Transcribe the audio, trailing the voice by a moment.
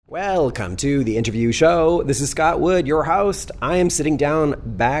Welcome to the interview show. This is Scott Wood, your host. I am sitting down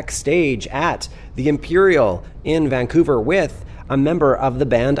backstage at the Imperial in Vancouver with a member of the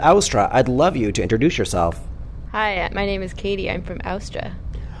band Austra. I'd love you to introduce yourself. Hi, my name is Katie. I'm from Austra.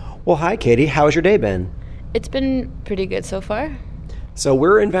 Well, hi, Katie. How has your day been? It's been pretty good so far. So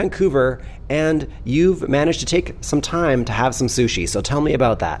we're in Vancouver, and you've managed to take some time to have some sushi. So tell me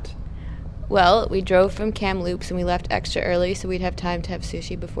about that. Well, we drove from Kamloops and we left extra early so we'd have time to have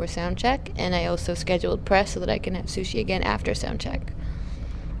sushi before sound check, and I also scheduled press so that I can have sushi again after sound check.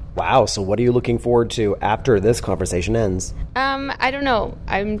 Wow, so what are you looking forward to after this conversation ends? I don't know.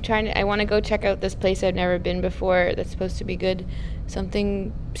 I want to go check out this place I've never been before that's supposed to be good.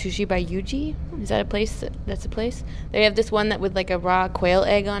 Something sushi by Yuji? Is that a place? That's a place? They have this one that with like a raw quail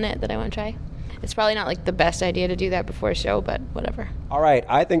egg on it that I want to try. It's probably not like the best idea to do that before a show, but whatever. All right,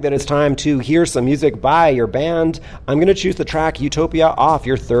 I think that it's time to hear some music by your band. I'm going to choose the track Utopia off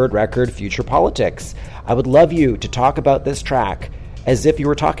your third record, Future Politics. I would love you to talk about this track as if you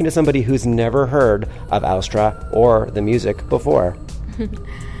were talking to somebody who's never heard of Austra or the music before.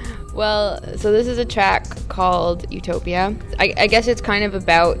 Well, so this is a track called Utopia. I guess it's kind of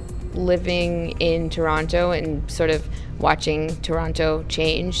about living in Toronto and sort of watching Toronto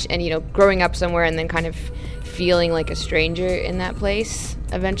change and, growing up somewhere and then kind of feeling like a stranger in that place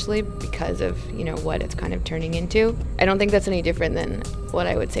eventually because of, what it's kind of turning into. I don't think that's any different than what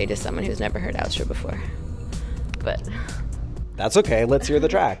I would say to someone who's never heard Austra before. But that's okay. Let's hear the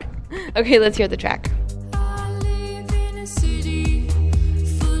track. Okay, let's hear the track.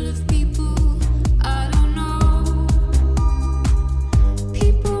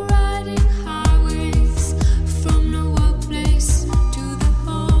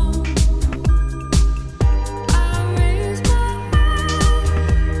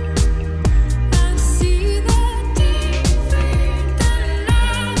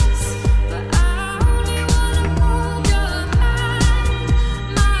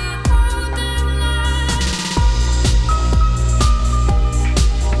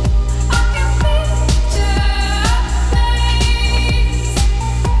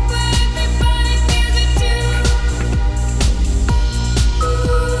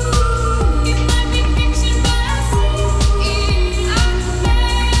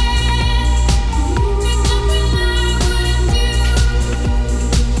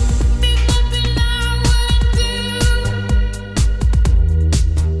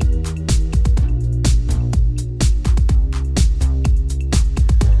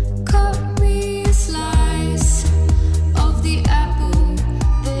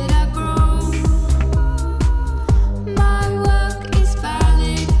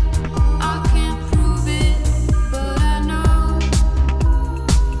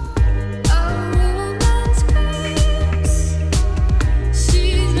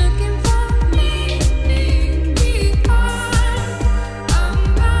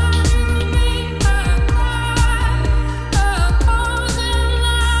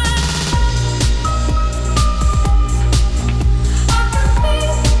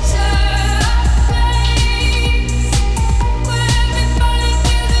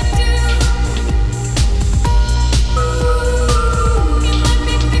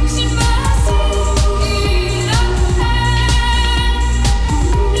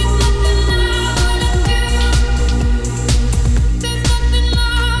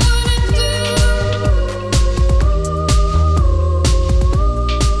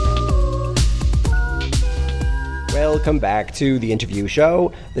 Welcome back to the interview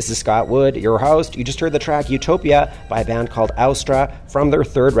show. This is Scott Wood, your host. You just heard the track Utopia by a band called Austra from their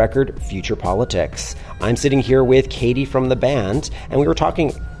third record, Future Politics. I'm sitting here with Katie from the band, and we were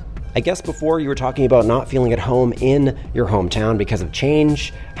talking, I guess before you were talking about not feeling at home in your hometown because of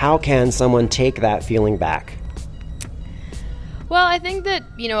change. How can someone take that feeling back? Well, I think that,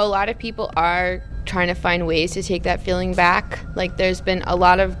 a lot of people are trying to find ways to take that feeling back. Like, there's been a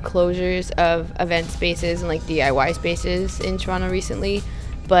lot of closures of event spaces and like DIY spaces in Toronto recently,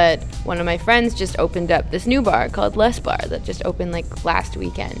 but one of my friends just opened up this new bar called Less Bar that just opened like last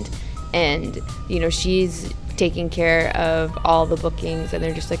weekend, and she's taking care of all the bookings, and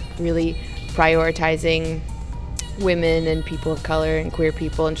they're just like really prioritizing women and people of color and queer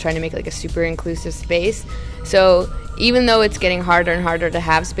people and trying to make like a super inclusive space. So even though it's getting harder and harder to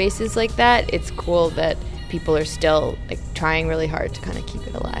have spaces like that, it's cool that people are still like trying really hard to kind of keep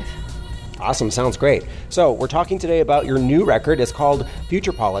it alive. Awesome. Sounds great. So we're talking today about your new record. It's called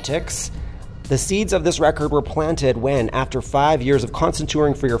Future Politics. The seeds of this record were planted when, after 5 years of constant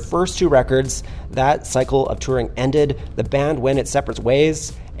touring for your first two records, that cycle of touring ended, the band went its separate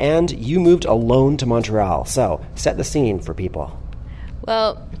ways, and you moved alone to Montreal. So set the scene for people.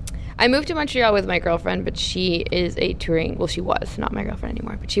 Well, I moved to Montreal with my girlfriend, but she is a touring, well, she was, not my girlfriend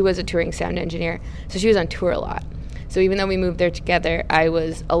anymore, but she was a touring sound engineer, so she was on tour a lot. So even though we moved there together, I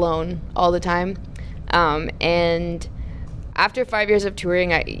was alone all the time. And after 5 years of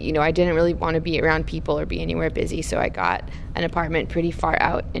touring, I didn't really want to be around people or be anywhere busy, so I got an apartment pretty far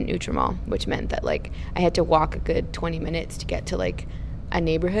out in Montreal, which meant that, like, I had to walk a good 20 minutes to get to, like, a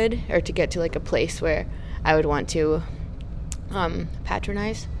neighborhood or to get to, like, a place where I would want to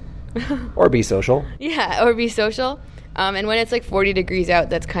patronize. Or be social. Yeah, or be social. And when it's like 40 degrees out,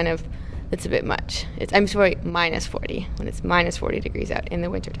 that's a bit much. I'm sorry, minus 40, when it's minus 40 degrees out in the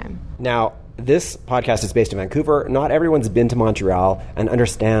wintertime. Now, this podcast is based in Vancouver. Not everyone's been to Montreal and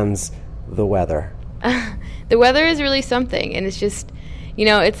understands the weather. The weather is really something, and it's just,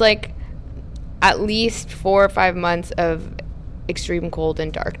 it's like at least 4 or 5 months of extreme cold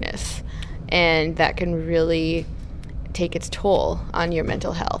and darkness, and that can really take its toll on your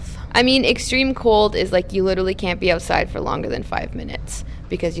mental health. I mean, extreme cold is like you literally can't be outside for longer than 5 minutes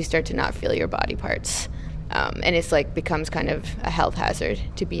because you start to not feel your body parts. And it's like becomes kind of a health hazard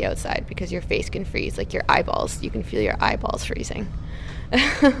to be outside because your face can freeze, like your eyeballs. You can feel your eyeballs freezing.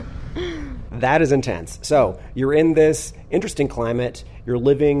 That is intense. So you're in this interesting climate. You're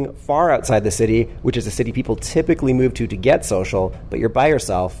living far outside the city, which is a city people typically move to get social, but you're by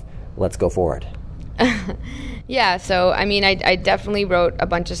yourself. Let's go forward. Yeah, so, I mean, I definitely wrote a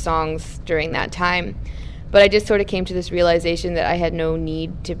bunch of songs during that time, but I just sort of came to this realization that I had no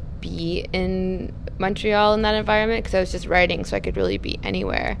need to be in Montreal in that environment because I was just writing, so I could really be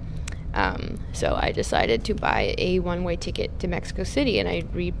anywhere. So I decided to buy a one-way ticket to Mexico City, and I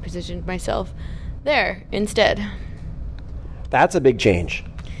repositioned myself there instead. That's a big change.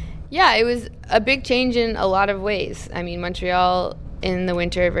 Yeah, it was a big change in a lot of ways. I mean, Montreal in the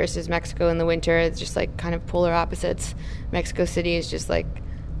winter versus Mexico in the winter, it's just like kind of polar opposites. Mexico City is just like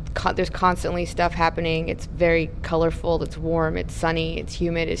there's constantly stuff happening. It's very colorful, it's warm, it's sunny, it's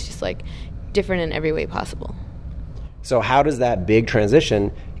humid. It's just like different in every way possible. So how does that big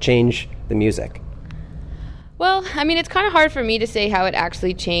transition change the music? Well, I mean, it's kind of hard for me to say how it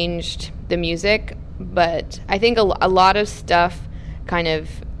actually changed the music, but I think a lot of stuff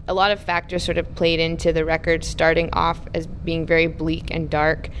a lot of factors sort of played into the record, starting off as being very bleak and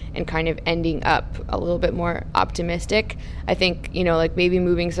dark and kind of ending up a little bit more optimistic. I think, like maybe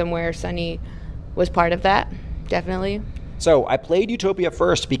moving somewhere sunny was part of that, definitely. So I played Utopia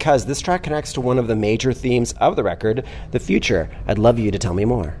first because this track connects to one of the major themes of the record, the future. I'd love you to tell me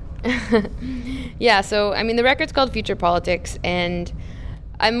more. Yeah, so, I mean, the record's called Future Politics, and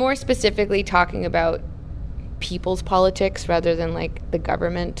I'm more specifically talking about people's politics rather than like the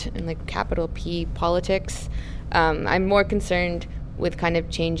government and like capital P politics. I'm more concerned with kind of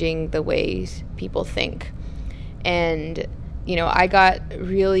changing the ways people think. And, I got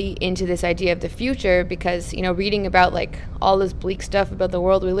really into this idea of the future because, reading about like all this bleak stuff about the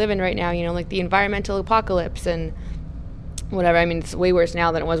world we live in right now, like the environmental apocalypse and whatever. I mean, it's way worse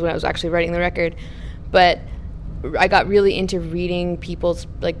now than it was when I was actually writing the record. But I got really into reading people's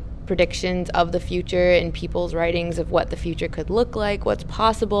like predictions of the future and people's writings of what the future could look like, what's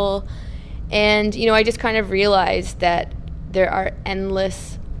possible. And, I just kind of realized that there are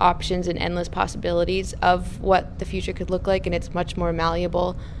endless options and endless possibilities of what the future could look like, and it's much more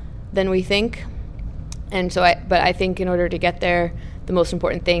malleable than we think. And so I think in order to get there, the most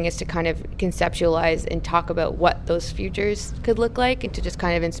important thing is to kind of conceptualize and talk about what those futures could look like, and to just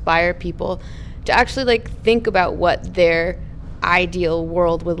kind of inspire people to actually like think about what their ideal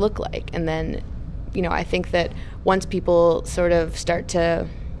world would look like. And then, I think that once people sort of start to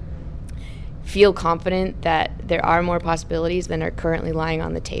feel confident that there are more possibilities than are currently lying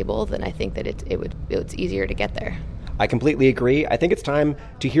on the table, then I think that it's easier to get there. I completely agree. I think it's time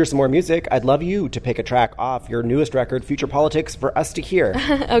to hear some more music. I'd love you to pick a track off your newest record, Future Politics, for us to hear.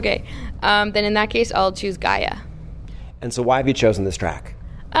 Okay. Then in that case, I'll choose Gaia. And so why have you chosen this track?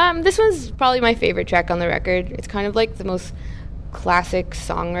 This one's probably my favorite track on the record. It's kind of like the most classic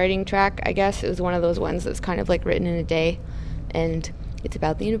songwriting track, I guess. It was one of those ones that's kind of like written in a day, and it's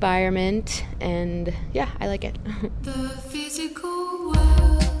about the environment, and yeah, I like it. The physical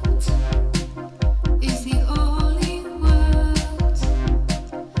world is the only world.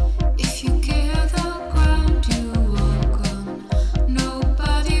 If you care the ground you walk on,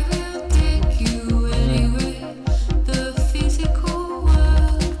 nobody will take you anywhere. The physical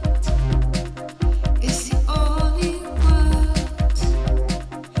world is the only world.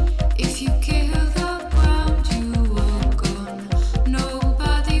 If you care the ground you walk on,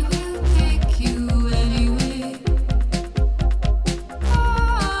 nobody will take you anywhere.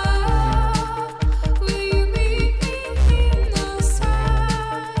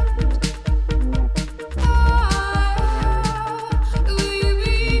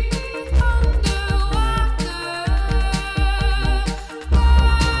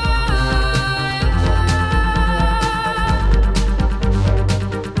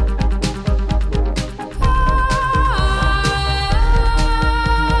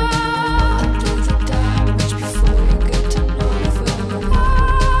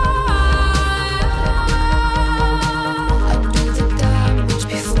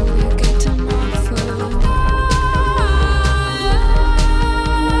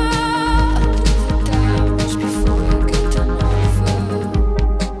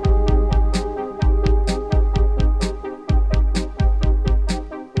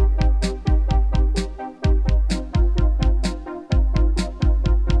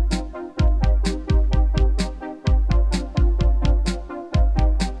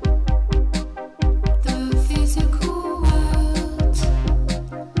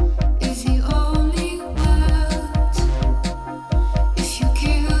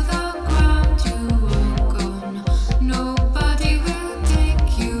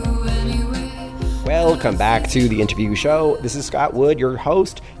 Welcome back to the interview show. This is Scott Wood, your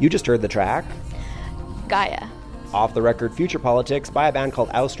host. You just heard the track Gaia. Off the Record Future Politics by a band called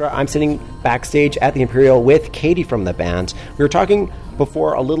Austra. I'm sitting backstage at the Imperial with Katie from the band. We were talking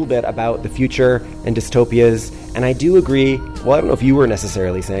before a little bit about the future and dystopias, and I do agree, well, I don't know if you were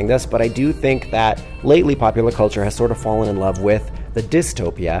necessarily saying this, but I do think that lately popular culture has sort of fallen in love with the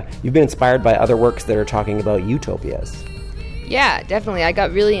dystopia. You've been inspired by other works that are talking about utopias. Yeah, definitely. I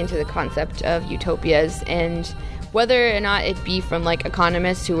got really into the concept of utopias, and whether or not it be from like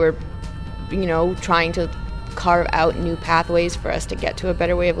economists who are, trying to carve out new pathways for us to get to a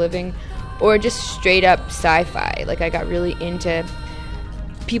better way of living, or just straight up sci-fi. Like I got really into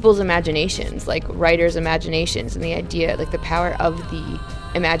people's imaginations, like writers' imaginations, and the idea, like the power of the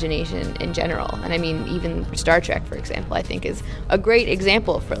imagination in general. And I mean, even Star Trek, for example, I think is a great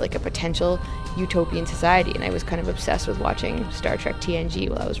example for like a potential utopian society. And I was kind of obsessed with watching Star Trek TNG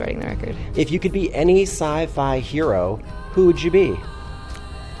while I was writing the record. If you could be any sci-fi hero, who would you be?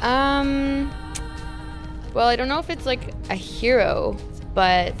 Well, I don't know if it's like a hero,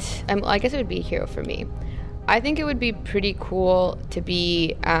 but I guess it would be a hero for me. I think it would be pretty cool to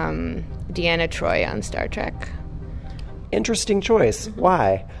be Deanna Troi on Star Trek. Interesting choice.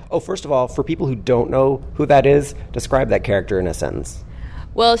 Why? Oh, first of all, for people who don't know who that is, describe that character in a sentence.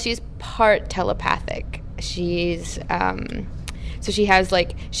 Well, she's part telepathic. She's so she has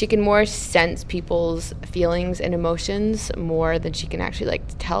like, she can more sense people's feelings and emotions more than she can actually like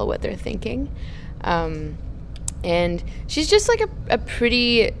tell what they're thinking. And she's just like a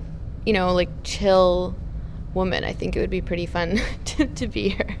pretty, like chill woman. I think it would be pretty fun to be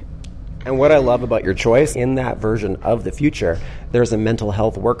her. And what I love about your choice, in that version of the future, there's a mental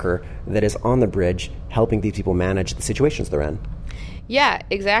health worker that is on the bridge helping these people manage the situations they're in. Yeah,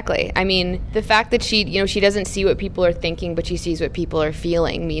 exactly. I mean, the fact that she doesn't see what people are thinking, but she sees what people are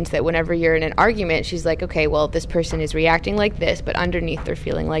feeling, means that whenever you're in an argument, she's like, okay, well, this person is reacting like this, but underneath they're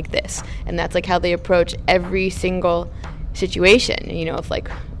feeling like this. And that's like how they approach every single situation. If like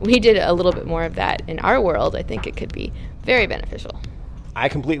we did a little bit more of that in our world, I think it could be very beneficial. I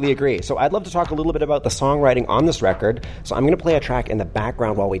completely agree. So I'd love to talk a little bit about the songwriting on this record. So I'm going to play a track in the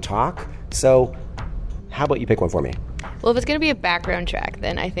background while we talk. So how about you pick one for me? Well, if it's going to be a background track,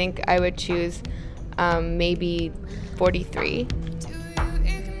 then I think I would choose maybe 43.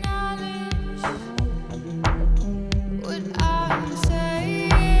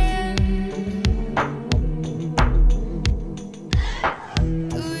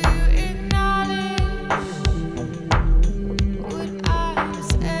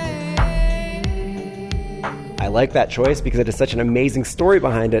 I like that choice because it is such an amazing story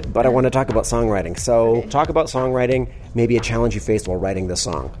behind it, but I want to talk about songwriting. So talk about songwriting, maybe a challenge you faced while writing this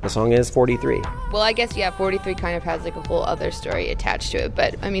song. The song is 43. Well, I guess, 43 kind of has like a whole other story attached to it.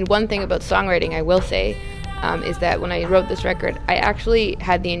 But, I mean, one thing about songwriting I will say is that when I wrote this record, I actually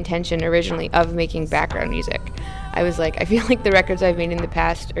had the intention originally of making background music. I was like, I feel like the records I've made in the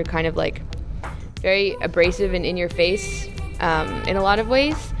past are kind of like very abrasive and in your face in a lot of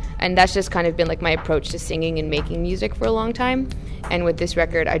ways. And that's just kind of been like my approach to singing and making music for a long time. And with this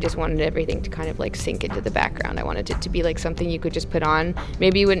record, I just wanted everything to kind of like sink into the background. I wanted it to be like something you could just put on.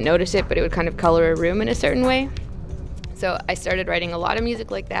 Maybe you wouldn't notice it, but it would kind of color a room in a certain way. So I started writing a lot of music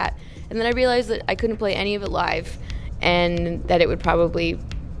like that. And then I realized that I couldn't play any of it live and that it would probably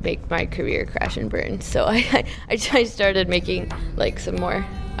make my career crash and burn. So I started making like some more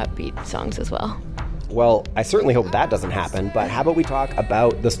upbeat songs as well. Well, I certainly hope that doesn't happen, but how about we talk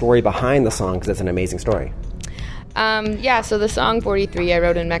about the story behind the song, because it's an amazing story. So the song 43 I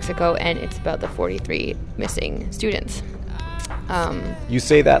wrote in Mexico, and it's about the 43 missing students. You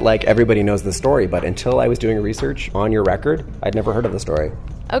say that like everybody knows the story, but until I was doing research on your record, I'd never heard of the story.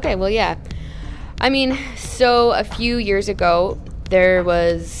 Okay, well, yeah. I mean, so a few years ago, there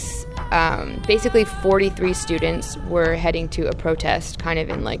was basically 43 students were heading to a protest kind of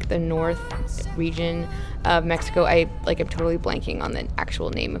in like the north region of Mexico. I'm totally blanking on the actual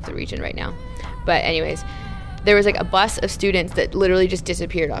name of the region right now. But anyways, there was like a bus of students that literally just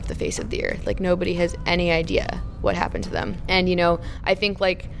disappeared off the face of the earth. Like nobody has any idea what happened to them. And I think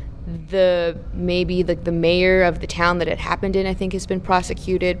like the mayor of the town that it happened in, I think, has been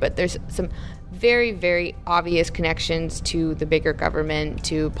prosecuted, but there's some very, very obvious connections to the bigger government,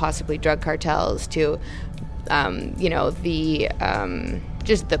 to possibly drug cartels, to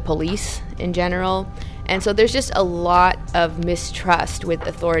just the police in general. And so there's just a lot of mistrust with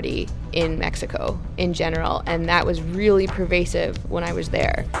authority in Mexico in general, and that was really pervasive when I was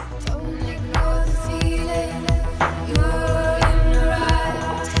there.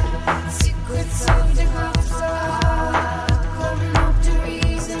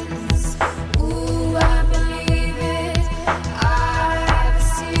 Ooh,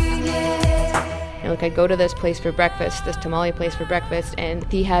 like, I'd go to this place for breakfast, this tamale place for breakfast, and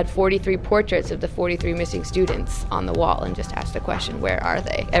he had 43 portraits of the 43 missing students on the wall and just asked the question, where are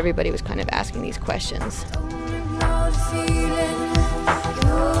they? Everybody was kind of asking these questions.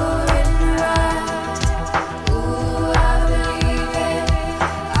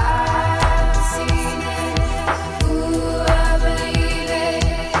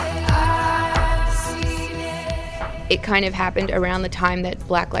 It kind of happened around the time that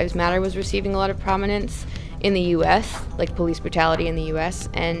Black Lives Matter was receiving a lot of prominence in the U.S., like police brutality in the U.S.,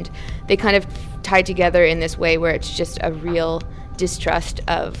 and they kind of tied together in this way where it's just a real distrust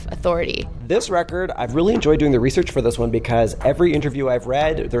of authority. This record, I've really enjoyed doing the research for this one because every interview I've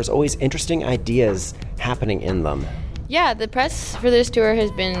read, there's always interesting ideas happening in them. Yeah, the press for this tour has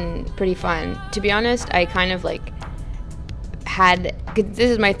been pretty fun. To be honest, I kind of like this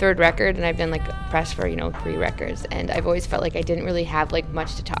is my third record, and I've been like pressed for 3 records, and I've always felt like I didn't really have like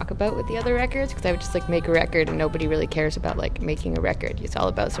much to talk about with the other records, because I would just like make a record and nobody really cares about like making a record. It's all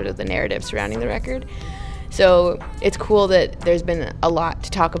about sort of the narrative surrounding the record. So it's cool that there's been a lot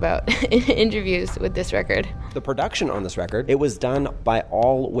to talk about in interviews with this record. The production on this record, it was done by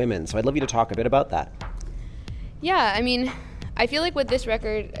all women, so I'd love you to talk a bit about that. Yeah, I mean, I feel like with this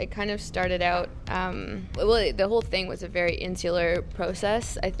record, it kind of started out, the whole thing was a very insular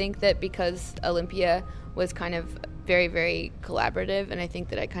process. I think that because Olympia was kind of very, very collaborative, and I think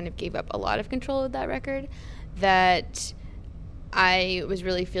that I kind of gave up a lot of control of that record, that I was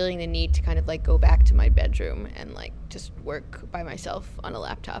really feeling the need to kind of like go back to my bedroom and like just work by myself on a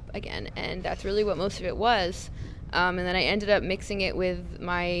laptop again. And that's really what most of it was. And then I ended up mixing it with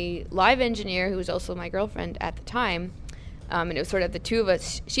my live engineer, who was also my girlfriend at the time. And it was sort of the two of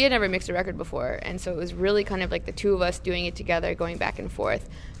us. She had never mixed a record before, and so it was really kind of like the two of us doing it together, going back and forth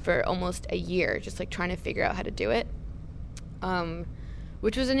for almost a year, just like trying to figure out how to do it,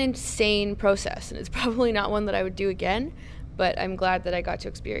 which was an insane process, and it's probably not one that I would do again, but I'm glad that I got to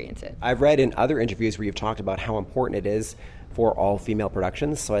experience it. I've read in other interviews where you've talked about how important it is for all-female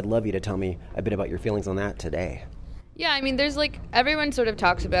productions, so I'd love you to tell me a bit about your feelings on that today. Yeah, I mean, there's like, everyone sort of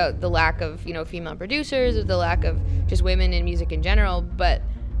talks about the lack of, female producers, or the lack of just women in music in general, but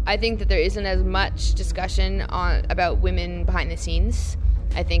I think that there isn't as much discussion about women behind the scenes.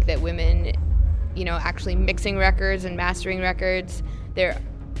 I think that women, actually mixing records and mastering records,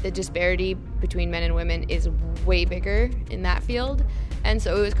 the disparity between men and women is way bigger in that field, and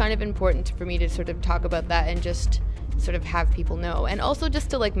so it was kind of important for me to sort of talk about that and just sort of have people know, and also just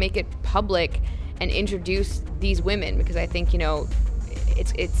to like make it public and introduce these women, because I think,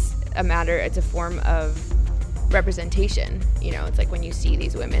 it's a form of representation. It's like when you see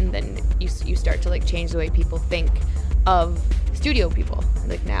these women, then you start to like change the way people think of studio people.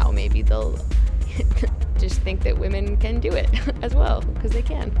 Like now maybe they'll just think that women can do it as well, because they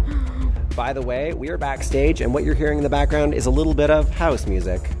can. By the way, we are backstage, and what you're hearing in the background is a little bit of house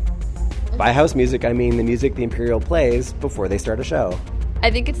music. By house music, I mean the music the Imperial plays before they start a show.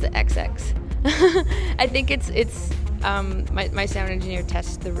 I think it's the XX. I think it's my sound engineer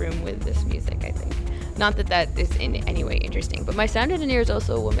tests the room with this music, I think. Not that is in any way interesting, but my sound engineer is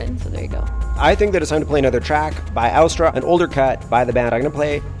also a woman, so there you go. I think that it's time to play another track by Austra, an older cut by the band. I'm going to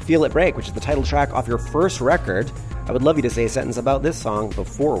play Feel It Break, which is the title track off your first record. I would love you to say a sentence about this song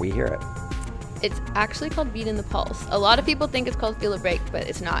before we hear it. It's actually called Beat in the Pulse. A lot of people think it's called Feel It Break, but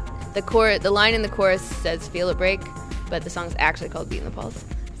it's not. The line in the chorus says Feel It Break, but the song's actually called Beat in the Pulse.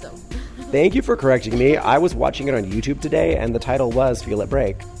 So. Thank you for correcting me. I was watching it on YouTube today, and the title was Feel It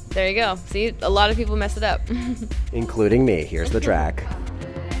Break. There you go. See, a lot of people mess it up. Including me. Here's the track.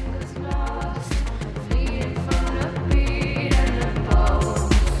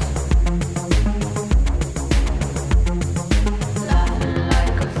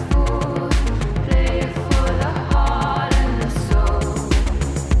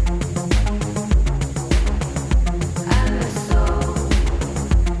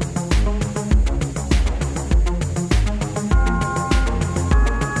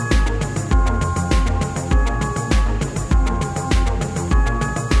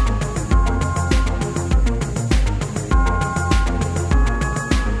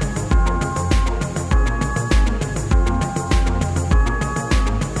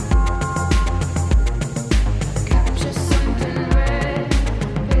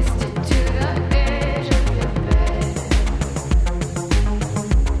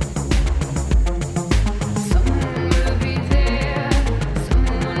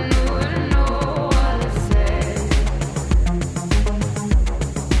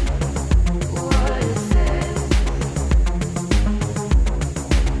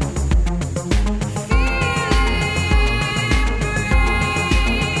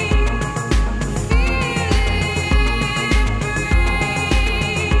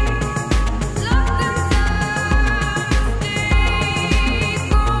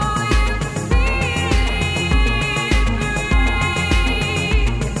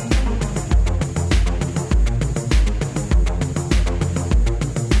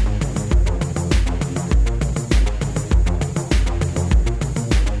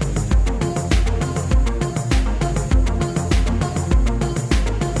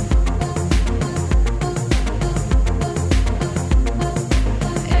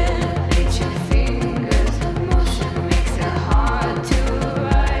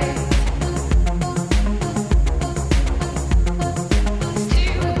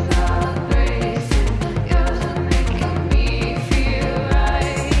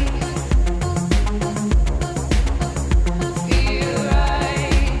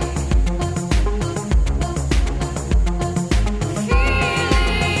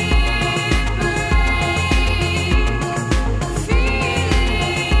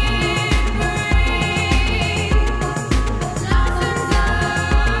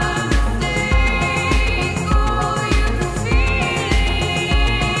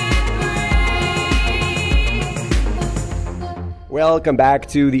 Welcome back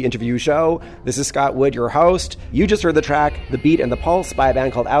to the interview show. This is Scott Wood, your host. You just heard the track The Beat and the Pulse by a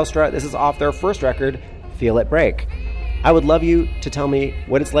band called Austra. This is off their first record, Feel It Break. I would love you to tell me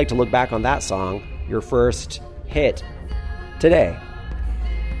what it's like to look back on that song, your first hit, today.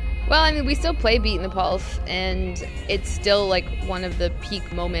 Well, I mean, we still play Beat in the Pulse, and it's still like one of the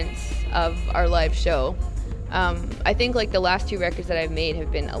peak moments of our live show. I think like the last two records that I've made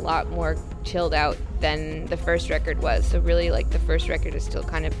have been a lot more chilled out than the first record was. So really, like the first record is still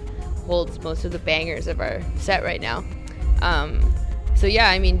kind of holds most of the bangers of our set right now. So yeah,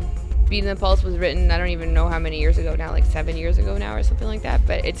 I mean, Beat in the Pulse was written, I don't even know how many years ago now, like 7 years ago now or something like that.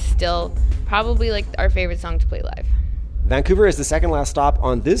 But it's still probably like our favorite song to play live. Vancouver is the second last stop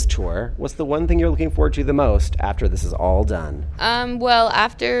on this tour. What's the one thing you're looking forward to the most after this is all done? Well,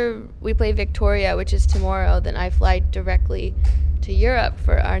 after we play Victoria, which is tomorrow, then I fly directly to Europe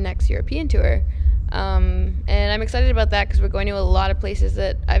for our next European tour. And I'm excited about that because we're going to a lot of places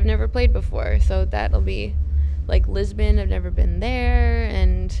that I've never played before. So that'll be like Lisbon, I've never been there,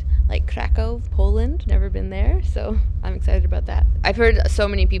 and like Krakow, Poland, never been there. So I'm excited about that. I've heard so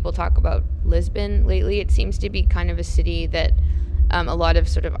many people talk about Lisbon lately. It seems to be kind of a city that a lot of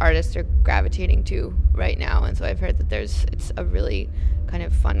sort of artists are gravitating to right now. And so I've heard that it's a really kind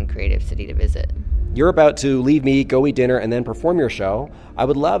of fun, creative city to visit. You're about to leave me, go eat dinner, and then perform your show. I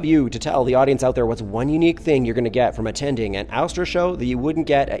would love you to tell the audience out there what's one unique thing you're going to get from attending an Austra show that you wouldn't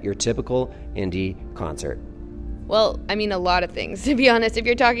get at your typical indie concert. Well, I mean, a lot of things, to be honest. If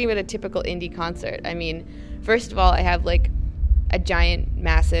you're talking about a typical indie concert, I mean, first of all, I have like a giant,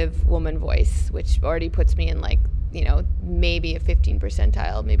 massive woman voice, which already puts me in like, you know, maybe a 15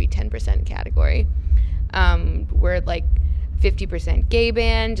 percentile, maybe 10% category. We're like 50% gay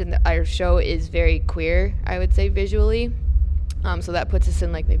band, and our show is very queer, I would say, visually. So that puts us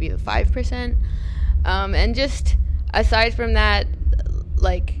in like maybe the 5%. And just aside from that,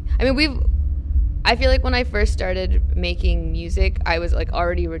 like, I mean, I feel like when I first started making music, I was like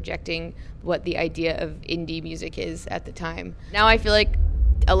already rejecting what the idea of indie music is at the time. Now I feel like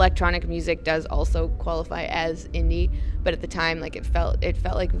electronic music does also qualify as indie, but at the time, like it felt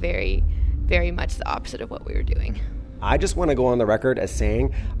like very, very much the opposite of what we were doing. I just want to go on the record as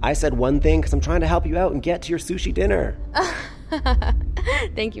saying I said one thing because I'm trying to help you out and get to your sushi dinner.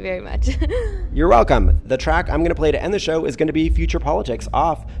 Thank you very much. You're welcome. The track I'm going to play to end the show is going to be Future Politics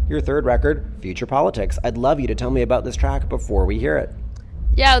off your third record, Future Politics. I'd love you to tell me about this track before we hear it.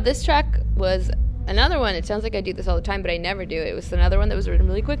 Yeah, this track was another one. It sounds like I do this all the time, but I never do. It was another one that was written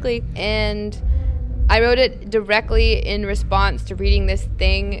really quickly, and I wrote it directly in response to reading this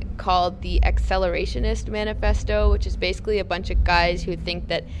thing called the Accelerationist Manifesto, which is basically a bunch of guys who think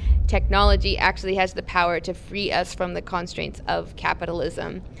that technology actually has the power to free us from the constraints of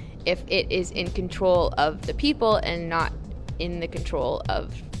capitalism if it is in control of the people and not in the control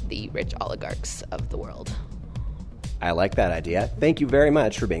of the rich oligarchs of the world. I like that idea. Thank you very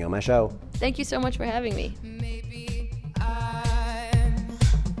much for being on my show. Thank you so much for having me. Maybe I'm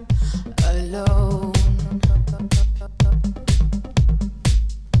alone,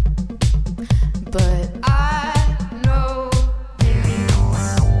 but I know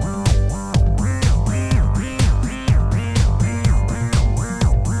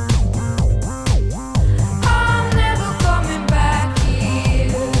I'm never coming back here.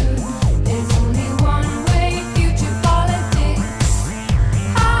 There's only one way, future politics.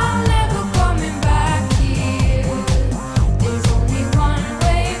 I'm never coming back here. There's only one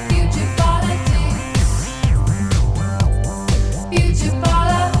way, future politics. Future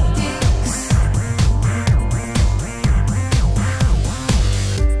politics.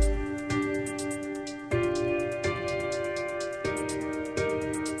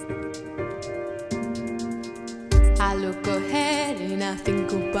 I look ahead and I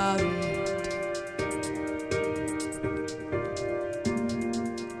think about it.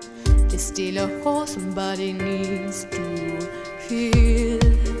 There's still a hole somebody needs to fill.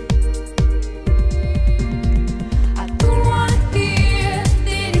 I don't wanna hear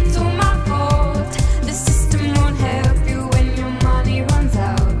that it's all my fault. The system won't help you when your money runs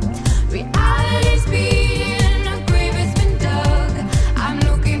out. Reality's being a grave has been dug. I'm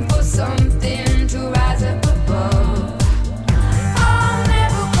looking for something to rise up above. I'm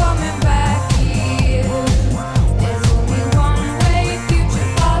never coming back here. There's only one way, future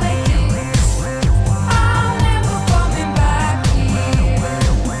politics. I'm never coming back here.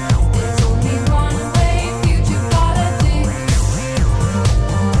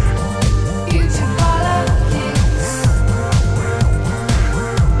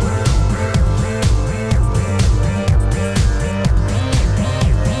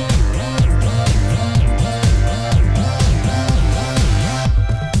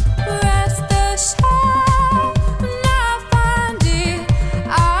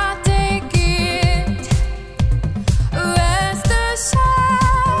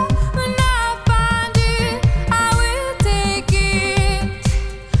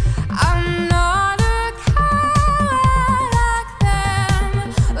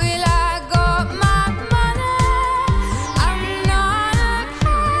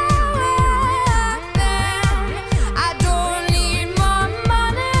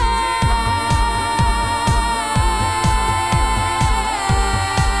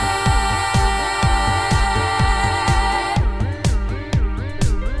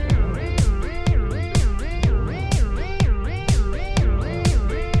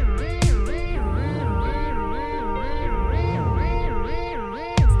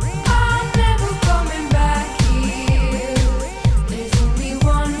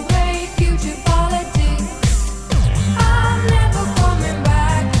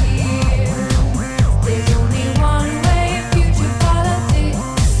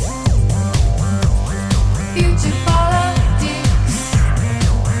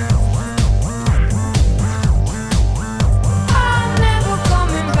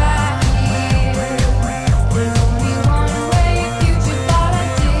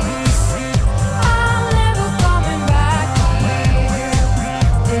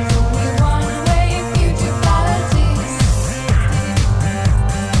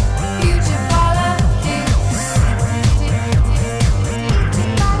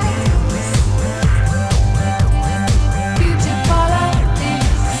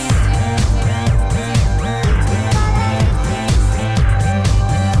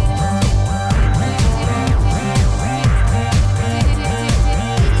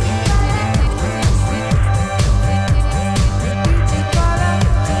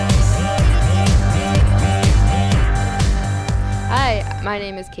 My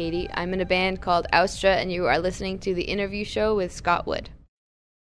name is Katie. I'm in a band called Austra, and you are listening to The Interview Show with Scott Wood.